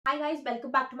Hi guys,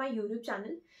 welcome back to my YouTube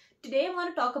channel. Today I'm going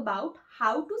to talk about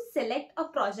how to select a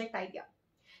project idea.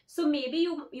 So maybe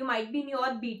you might be in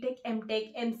your B.Tech, M.Tech,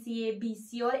 MCA,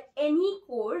 BC or any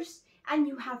course and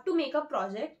you have to make a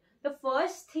project. The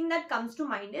first thing that comes to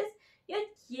mind is यार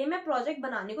ये मैं project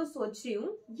बनाने को सोच रही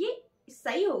हूँ, ये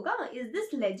सही होगा? Is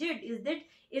this legit?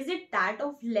 Is it that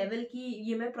of level कि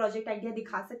ये मैं project idea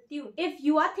दिखा सकती हूँ? If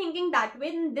you are thinking that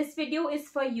way, then this video is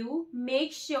for you.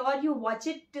 Make sure you watch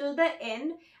it till the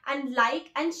end and like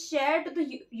and share to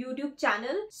the YouTube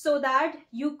channel so that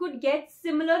you could get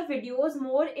similar videos.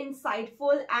 More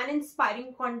insightful and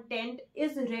inspiring content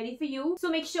is ready for you. So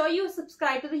make sure you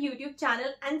subscribe to the YouTube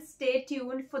channel and stay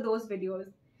tuned for those videos.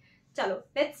 Chalo,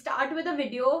 let's start with a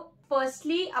video.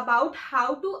 Firstly, about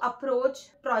how to approach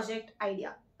project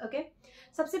idea. Okay,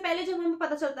 सबसे पहले जब हमें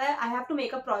पता चलता है I have to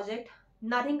make a project,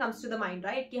 nothing comes to the mind,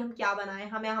 right? कि हम क्या बनाएं,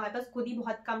 हमारे पास खुद ही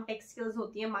बहुत कम tech skills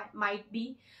होती हैं, might be.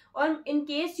 और in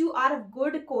case you are a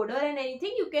good coder and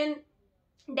anything, you can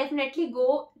definitely go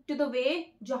to the way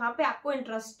जहाँ पे आपको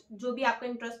interest, जो भी आपका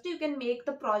interest है, you can make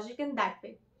the project in that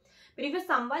way. But if you're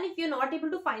someone, if you're not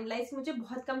able to finalize, मुझे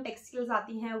बहुत कम tech skills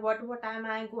आती हैं, what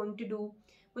am I going to do,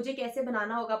 मुझे कैसे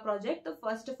बनाना होगा प्रोजेक्ट, तो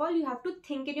first of all you have to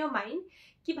think in your mind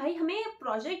कि भाई हमें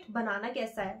प्रोजेक्ट बनाना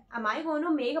कैसा है. M I going to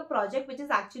make a project which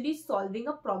is actually solving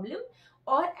a problem,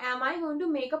 or am I going to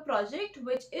make a project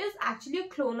which is actually a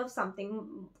clone of something?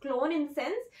 Clone in the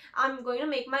sense I'm going to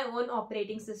make my own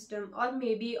operating system or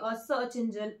maybe a search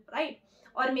engine, right?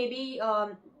 Or maybe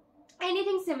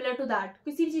anything similar to that.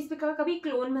 किसी भी चीज पे कभी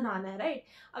clone बनाना है, right?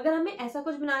 अगर हमें ऐसा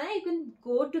कुछ बनाना है, you can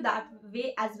go to that way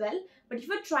as well. But if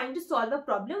you are trying to solve a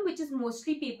problem which is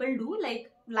mostly people do, like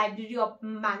library of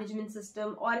management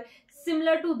system और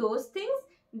similar to those things,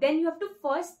 then you have to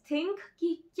first think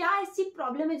कि क्या ऐसी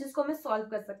problem है जिसको मैं solve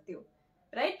कर सकती हूँ,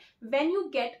 right? When you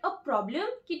get a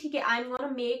problem कि ठीक है, I am gonna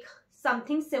make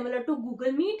something similar to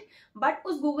Google meet, but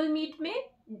उस गूगल मीट में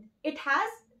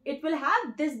it will have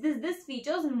this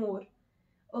features more.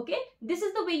 Okay, this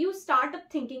is the way you start up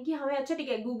thinking कि हमें अच्छा ठीक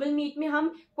है, गूगल मीट में हम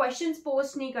क्वेश्चंस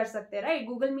पोस्ट नहीं कर सकते, राइट?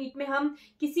 गूगल मीट में हम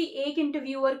किसी एक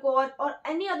इंटरव्यूअर को और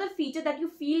any other feature that you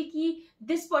feel कि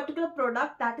this particular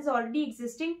product that is already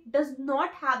existing does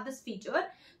not have this feature,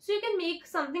 so you can make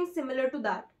something similar to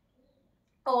that,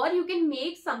 और you can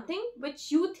make something which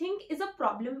you think is a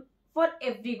problem for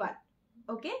everyone.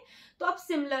 Okay, तो आप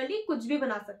similarly कुछ भी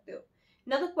बना सकते हो.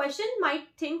 Now the question might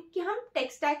think कि हम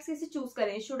टेक स्टैक्स कैसे चूज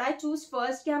करें. शुड आई चूज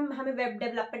फर्स्ट कि हमें वेब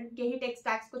डेवलपमेंट के ही टेक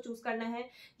स्टैक्स को चूज करना है,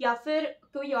 या फिर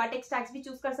कोई और टेक स्टैक्स भी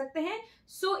चूज कर सकते हैं.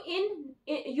 So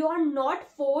you are not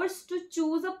force to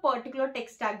choose a particular tech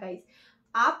stack guys.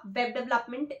 आप web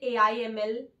development,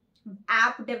 AI/ML,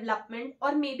 app development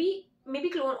और मे बी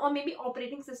क्लोन और मे बी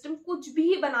ऑपरेटिंग सिस्टम कुछ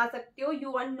भी बना सकते हो.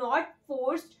 You are not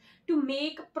forced to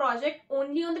make project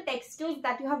only on the take skills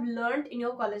that you have learned in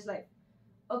your college life.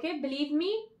 Okay, believe me,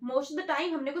 most of the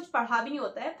time हमने कुछ पढ़ा भी नहीं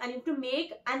होता है, and you have to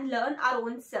make and learn our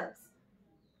own selves.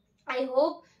 I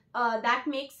hope that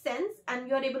makes sense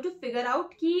and you are able to figure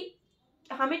out कि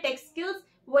हमें tech skills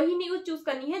वही नहीं चूज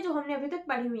करनी है जो हमने अभी तक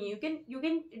पढ़ी हुई है. You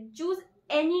can choose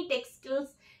any tech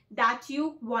skills that you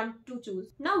want to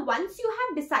choose. Now once you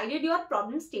have decided your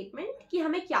problem statement कि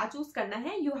हमें क्या चूज करना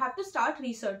है, you have to start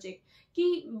researching कि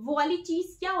वो वाली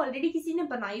चीज क्या ऑलरेडी किसी ने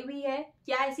बनाई हुई है,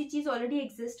 क्या ऐसी चीज ऑलरेडी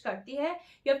एग्जिस्ट करती है.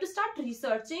 You have to start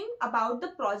researching about the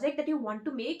project that you want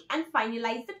to make and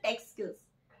finalise the take skills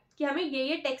कि हमें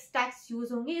ये टेक स्टैक्स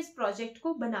यूज होंगे इस प्रोजेक्ट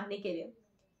को बनाने के लिए.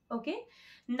 Okay,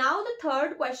 now the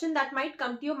third question that might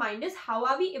come to your mind is how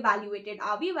are we evaluated.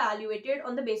 Are we evaluated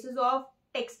on the basis of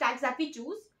take stacks that we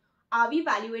choose? Are we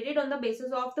evaluated on the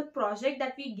basis of the project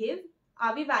that we give?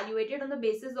 Are we evaluated on the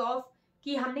basis of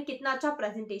कि हमने कितना अच्छा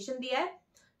presentation दिया है?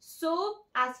 So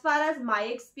as far as my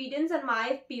experience and my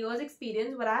peers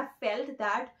experience, what I have felt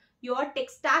that your tech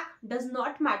stack does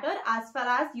not matter as far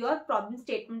as your problem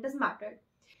statement is mattered.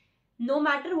 No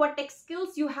matter what tech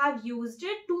skills you have used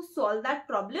it to solve that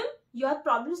problem, your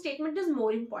problem statement is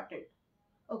more important.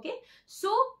 Okay,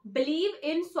 so believe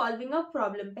in solving a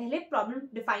problem. पहले problem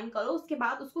define करो, उसके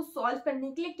बाद उसको solve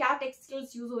करने के लिए क्या tech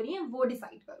skills use हो रही हैं वो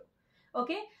decide करो.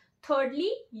 Okay, thirdly,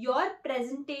 your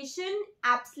presentation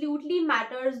absolutely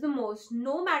matters the most.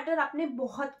 No matter आपने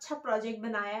बहुत अच्छा project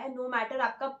बनाया है, no matter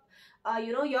आपका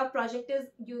your project is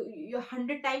you're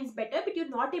 100 times better, but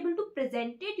you're not able to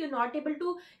present it, you're not able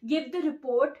to give the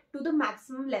report to the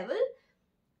maximum level,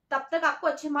 तब तक आपको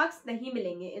अच्छे मार्क्स नहीं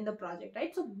मिलेंगे in the project,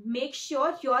 right? So make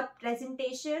sure your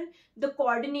presentation, the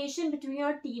coordination between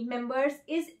your team members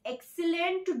is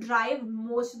excellent to drive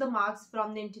most of the marks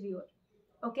from the interviewer.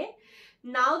 Okay,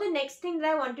 now the next thing that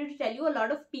I wanted to tell you, a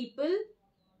lot of people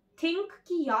think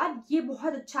कि यार ये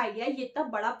बहुत अच्छा idea है, ये इतना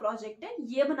बड़ा project है,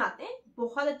 ये बनाते हैं,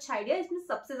 बहुत अच्छा आइडिया है, इसमें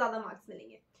सबसे ज्यादा मार्क्स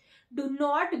मिलेंगे. Do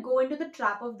not go into the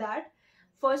trap of that.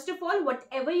 First of all,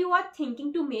 whatever you are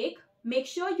thinking to make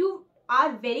sure you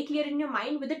are very clear in your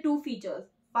mind with the two features.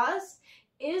 First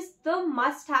is the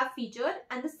must have feature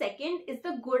and the second is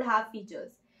the good have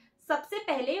features. सबसे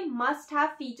पहले must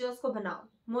have features को बनाओ.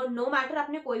 No matter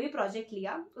आपने कोई भी project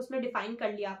लिया, उसमें define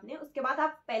कर लिया आपने, उसके बाद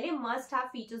आप पहले must have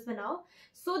features बनाओ,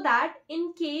 so that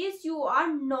in case you are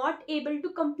not able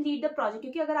to complete the project,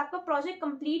 क्योंकि अगर आपका प्रोजेक्ट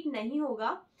कंप्लीट नहीं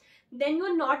होगा then you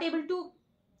are not able to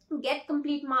get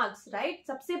complete marks, right?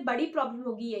 सबसे बड़ी प्रॉब्लम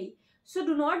होगी यही. So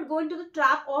do not go into the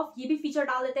trap of ये भी फीचर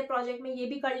डाल देते हैं प्रोजेक्ट में, ये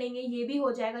भी कर लेंगे, ये भी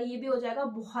हो जाएगा, ये भी हो जाएगा,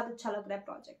 बहुत अच्छा लग रहा है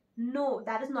project. No,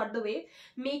 that is not the way.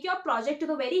 Make your project to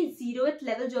the very zeroth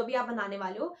level जो भी आप बनाने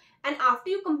वाले हो, and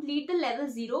after you complete the level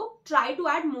 0, try to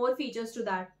add more features to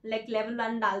that. Like level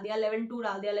 1 डाल दिया, level 2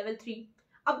 डाल दिया, level 3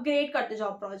 अपग्रेड करते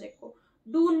जाओ प्रोजेक्ट को.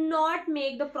 Do not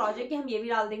make the project कि हम ये भी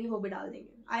डाल देंगे, वो भी डाल देंगे.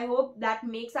 I hope that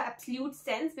makes absolute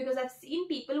sense, because I've seen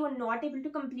people who are not able to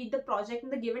complete the project in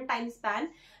the given time span,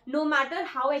 no matter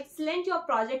how excellent your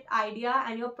project idea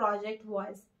and your project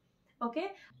was. Okay,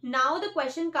 now the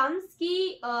question comes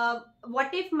ki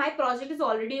what if my project is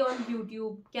already on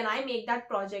YouTube? Can I make that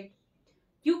project?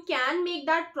 You can make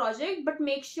that project, but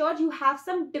make sure you have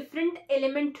some different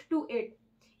element to it.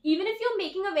 Even if you're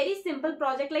making a very simple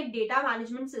project like data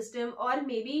management system or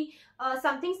maybe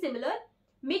something similar,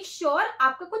 make sure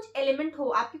आपका कुछ element हो,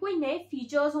 आपके कोई नए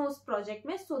features हो उस project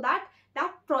में, so that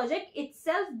that project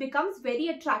itself becomes very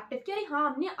attractive. कि अरे हाँ,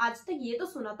 हमने आज तक ये तो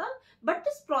सुना था, but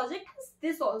this project has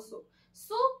this also.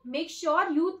 So make sure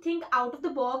you think out of the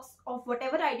box of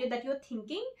whatever idea that you're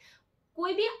thinking.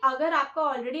 कोई भी अगर आपका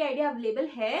already idea available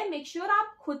है, make sure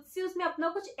आप खुद से उसमें अपना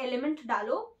कुछ element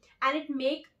डालो, and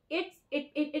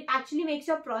it actually makes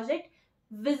your project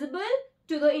visible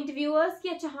to the interviewers कि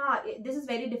अच्छा हाँ, this is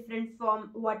very different from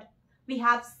what we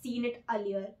have seen it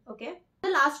earlier. Okay, the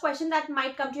last question that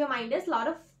might come to your mind is, a lot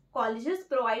of colleges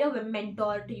provide a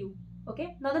mentor to you.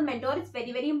 Okay, now the mentor is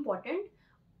very, very important.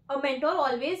 A mentor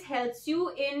always helps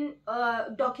you in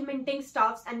documenting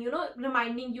stuffs and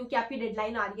reminding you कि आपकी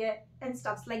deadline आ रही है and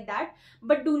stuffs like that.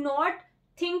 But do not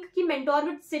think कि mentor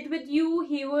would sit with you,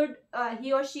 he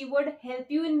or she would help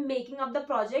you in making up the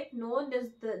project. No, this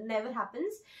never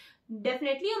happens.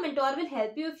 Definitely a mentor will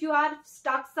help you if you are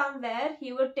stuck somewhere.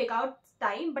 He would take out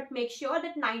time, but make sure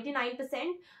that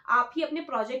 99% आप ही अपने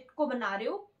project को बना रहे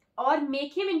हो, और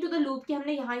make him into the loop कि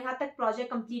हमने यहाँ तक project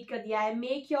complete कर दिया है.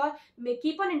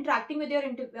 Keep on interacting with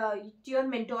your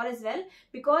mentor as well,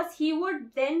 because he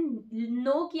would then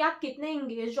know कि आप कितने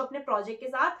engaged हो अपने project के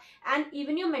साथ, and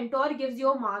even your mentor gives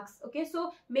you marks. Okay,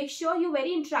 so make sure you're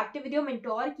very interactive with your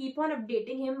mentor. Keep on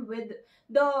updating him with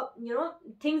the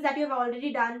things that you have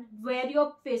already done, where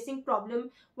you're facing problem,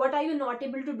 what are you not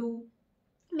able to do.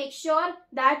 Make sure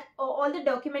that all the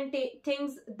document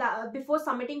things that before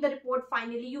submitting the report,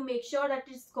 finally you make sure that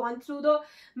it's gone through the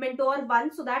mentor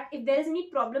once, so that if there is any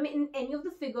problem in any of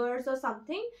the figures or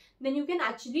something, then you can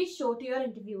actually show to your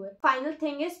interviewer. Final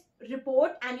thing is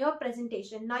report and your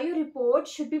presentation. Now your report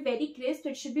should be very crisp,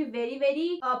 it should be very,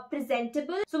 very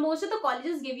presentable. So most of the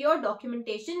colleges give you a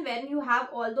documentation wherein you have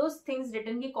all those things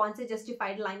written कि कौन से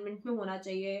justified alignment में होना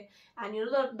चाहिए, and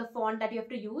the font that you have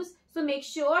to use. So make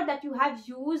sure that you have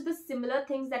used the similar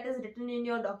things that is written in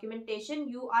your documentation.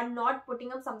 You are not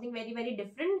putting up something very, very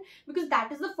different, because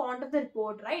that is the font of the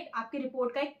report, right? आपके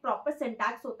report का एक proper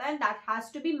syntax होता है, and that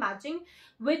has to be matching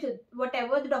with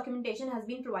whatever the documentation has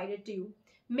been provided to you.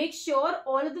 Make sure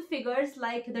all of the figures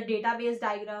like the database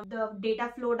diagram, the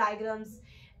data flow diagrams,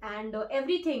 and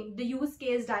everything, the use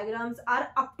case diagrams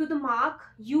are up to the mark.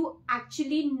 You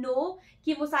actually know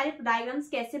कि वो सारे diagrams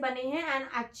कैसे बने हैं, and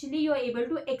actually you are able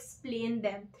to explain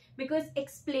them, because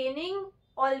explaining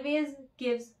always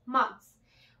gives marks.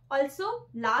 Also,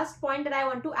 last point that I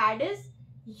want to add is,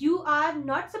 you are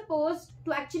not supposed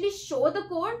to actually show the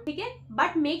code, okay?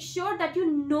 But make sure that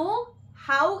you know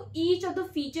how each of the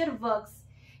feature works.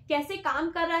 कैसे काम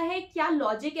कर रहा है, क्या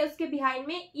logic है उसके behind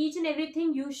में. Each and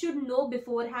everything you should know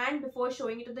beforehand, before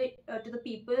showing it to the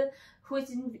people who is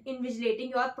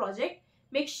invigilating your project.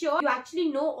 Make sure you actually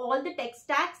know all the tech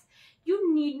stacks. You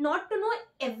need not to know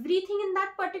everything in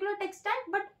that particular tech stack,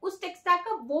 but उस tech stack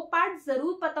का वो part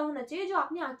जरूर पता होना चाहिए जो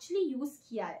आपने actually use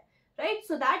किया है, right?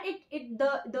 So that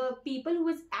the people who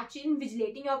is actually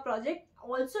invigilating your project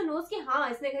also knows कि हाँ,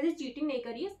 इसने कैसे cheating नहीं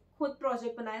करी है, खुद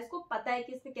प्रोजेक्ट बनाया, इसको पता है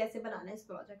कि इसने कैसे बनाना है इस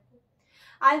प्रोजेक्ट को.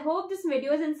 I hope this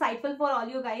video is insightful for all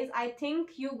you guys. I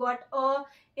think you got a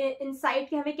insight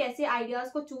कि हमें कैसे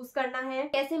ideas को choose करना है,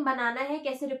 कैसे बनाना है,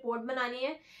 कैसे report बनानी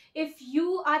है. If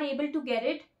you are able to get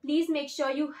it, please make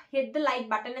sure you hit the like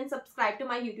button and subscribe to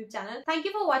my YouTube channel. Thank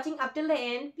you for watching up till the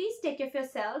end. Please take care of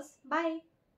yourselves. Bye.